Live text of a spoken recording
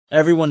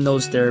Everyone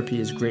knows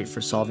therapy is great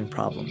for solving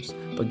problems,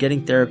 but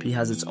getting therapy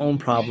has its own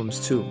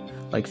problems too,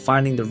 like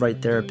finding the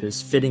right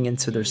therapist, fitting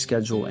into their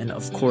schedule, and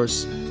of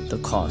course,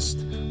 the cost.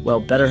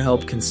 Well,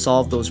 BetterHelp can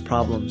solve those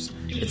problems.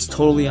 It's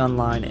totally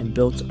online and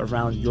built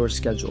around your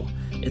schedule.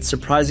 It's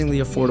surprisingly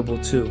affordable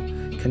too.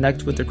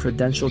 Connect with a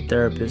credentialed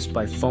therapist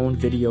by phone,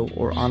 video,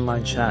 or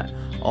online chat,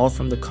 all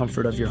from the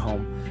comfort of your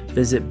home.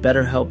 Visit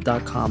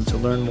BetterHelp.com to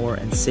learn more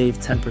and save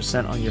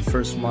 10% on your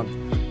first month.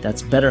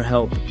 That's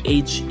BetterHelp,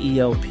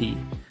 H-E-L-P.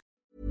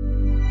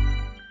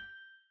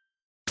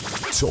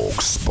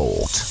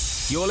 talkSPORT.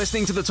 You're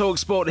listening to the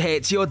talkSPORT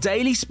Hits, your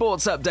daily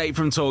sports update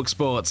from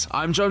talkSPORT.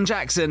 I'm John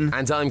Jackson.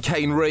 And I'm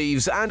Kane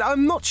Reeves, and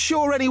I'm not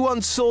sure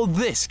anyone saw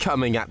this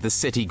coming at the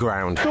City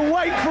Ground. The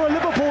wait for a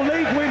Liverpool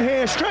League win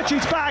here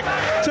stretches back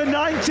to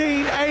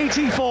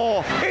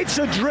 1984. It's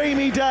a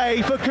dreamy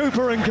day for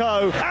Cooper &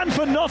 Co. and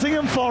for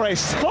Nottingham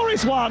Forest.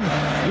 Forest 1,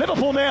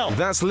 Liverpool 0.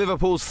 That's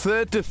Liverpool's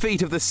third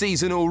defeat of the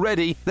season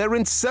already. They're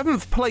in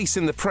 7th place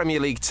in the Premier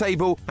League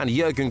table, and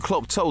Jurgen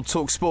Klopp told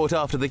talkSPORT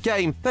after the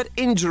game that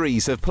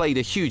injuries have played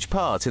a huge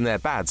part in their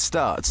bad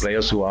starts.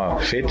 Players who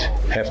are fit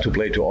have to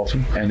play too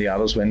often, and the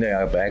others, when they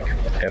are back,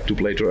 have to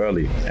play too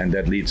early. And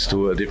that leads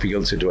to a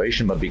difficult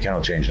situation, but we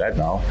cannot change that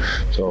now.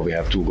 So we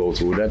have to go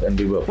through that, and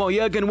we will. While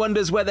Jurgen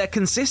wonders where their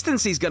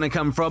consistency is going to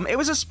come from, it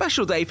was a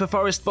special day for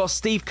Forest boss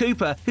Steve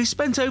Cooper, who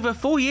spent over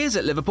 4 years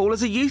at Liverpool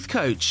as a youth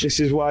coach. This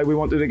is why we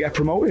wanted to get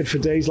promoted for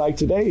days like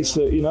today, it's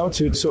that,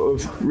 to sort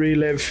of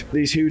relive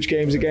these huge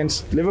games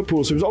against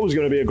Liverpool. So it was always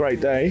going to be a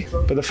great day,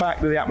 but the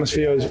fact that the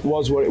atmosphere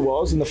was what it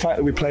was, and the fact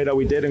that we played how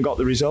we did and got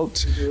the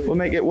result will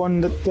make it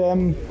one that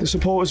the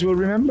supporters will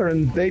remember,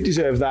 and they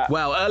deserve that.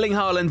 Well, Erling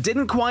Haaland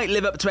didn't quite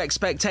live up to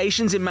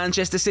expectations in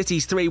Manchester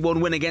City's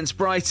 3-1 win against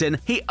Brighton.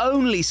 He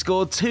only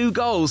scored 2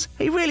 goals.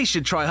 He really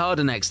should try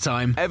harder next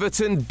time.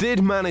 Everton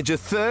did manage a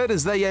third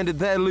as they ended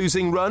their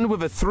losing run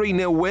with a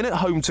 3-0 win at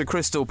home to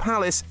Crystal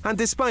Palace, and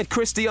despite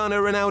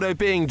Cristiano Ronaldo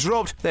being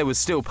dropped, there was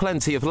still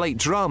plenty of late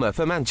drama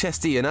for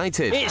Manchester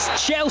United.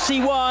 It's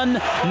Chelsea 1,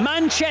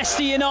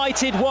 Manchester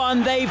United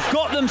 1. They've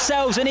got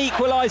themselves an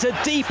equaliser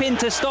deep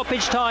into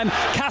stoppage time.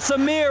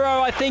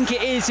 Casemiro, I think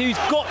it is, who's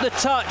got the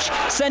touch,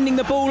 sending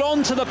the ball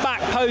onto the back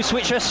post,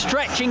 which a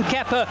stretching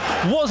Kepa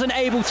wasn't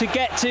able to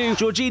get to.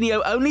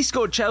 Jorginho only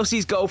scored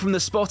Chelsea's goal from the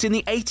spot in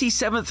the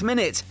 87th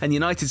minute, and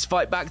United's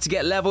fight back to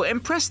get level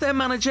impressed their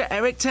manager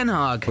Erik ten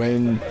Hag.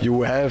 When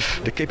you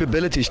have the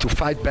capabilities to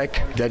fight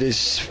back, that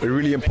is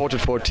really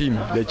important for a team,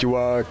 that you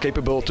are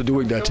capable to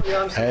doing that,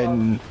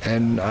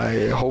 and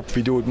I hope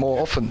we do it more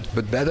often,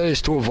 but better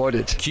is to avoid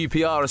it.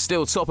 QPR are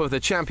still top of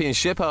the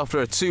Championship after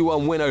a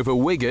 2-1 win over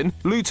Wigan.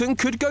 Luton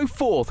could go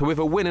 4th with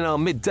a win in our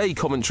midday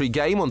commentary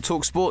game on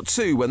talkSPORT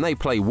 2 when they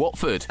play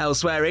Watford.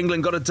 Elsewhere,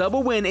 England got a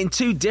double win in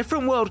 2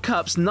 different World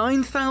Cups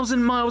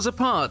 9,000 miles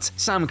apart.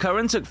 Sam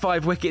Curran took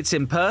 5 wickets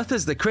in Perth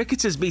as the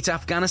cricketers beat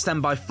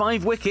Afghanistan by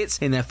 5 wickets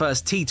in their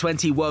first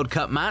T20 World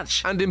Cup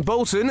match. And in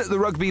Bolton, the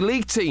rugby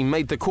league team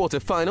made the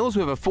quarter-finals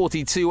with a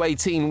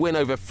 42-18 win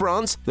over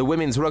France. The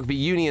women's rugby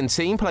union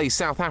team plays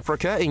South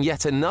Africa in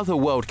yet another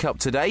World Cup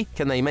today.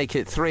 Can they make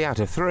it 3 out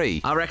of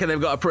 3? I reckon they've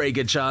got a pretty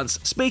good chance.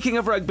 Speaking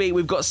of rugby,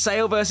 we've got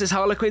Sale versus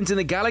Harlequins in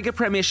the Gallagher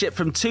Premiership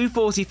from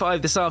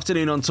 2:45 this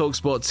afternoon on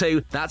talkSPORT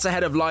 2. That's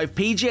ahead of live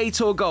PGA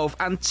Tour golf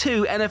and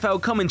 2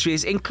 NFL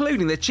commentaries,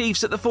 including the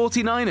Chiefs at the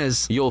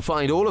 49ers. You'll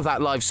find all of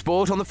that live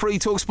sport on the free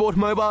talkSPORT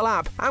mobile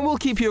app, and we'll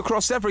keep you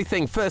across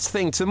everything first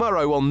thing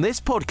tomorrow on this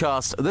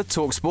podcast, The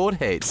talkSPORT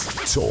Hits.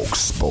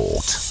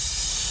 talkSPORT.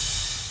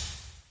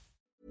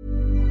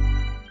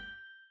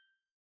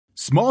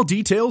 Small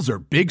details are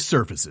big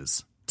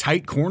surfaces.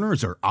 Tight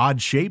corners are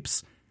odd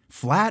shapes.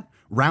 Flat,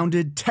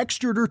 rounded,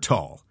 textured, or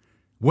tall.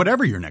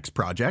 Whatever your next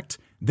project,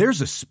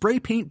 there's a spray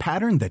paint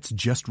pattern that's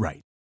just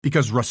right.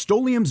 Because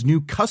Rust-Oleum's new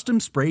Custom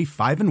Spray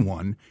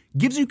 5-in-1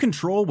 gives you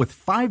control with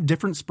 5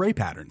 different spray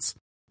patterns.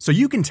 So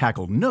you can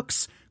tackle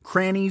nooks,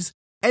 crannies,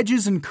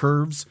 edges, and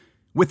curves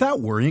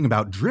without worrying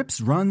about drips,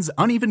 runs,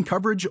 uneven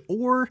coverage,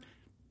 or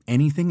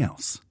anything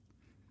else.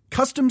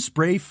 Custom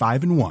Spray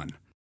 5-in-1.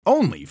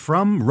 Only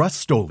from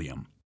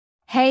Rust-Oleum.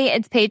 Hey,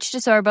 it's Paige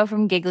DeSorbo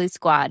from Giggly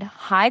Squad.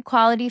 High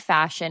quality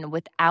fashion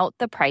without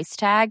the price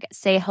tag.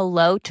 Say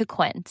hello to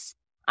Quince.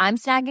 I'm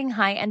snagging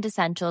high-end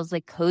essentials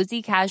like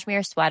cozy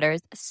cashmere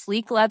sweaters,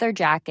 sleek leather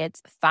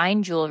jackets,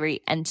 fine jewelry,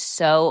 and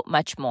so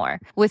much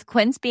more. With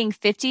Quince being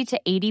 50 to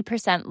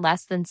 80%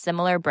 less than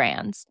similar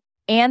brands.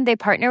 And they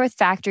partner with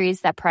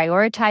factories that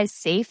prioritize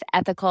safe,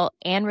 ethical,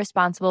 and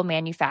responsible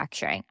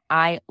manufacturing.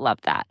 I love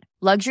that.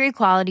 Luxury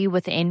quality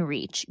within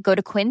reach. Go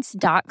to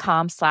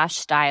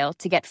quince.com/style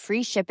to get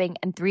free shipping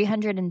and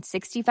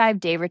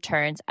 365-day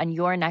returns on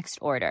your next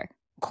order.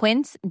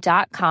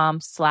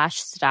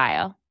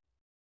 Quince.com/style.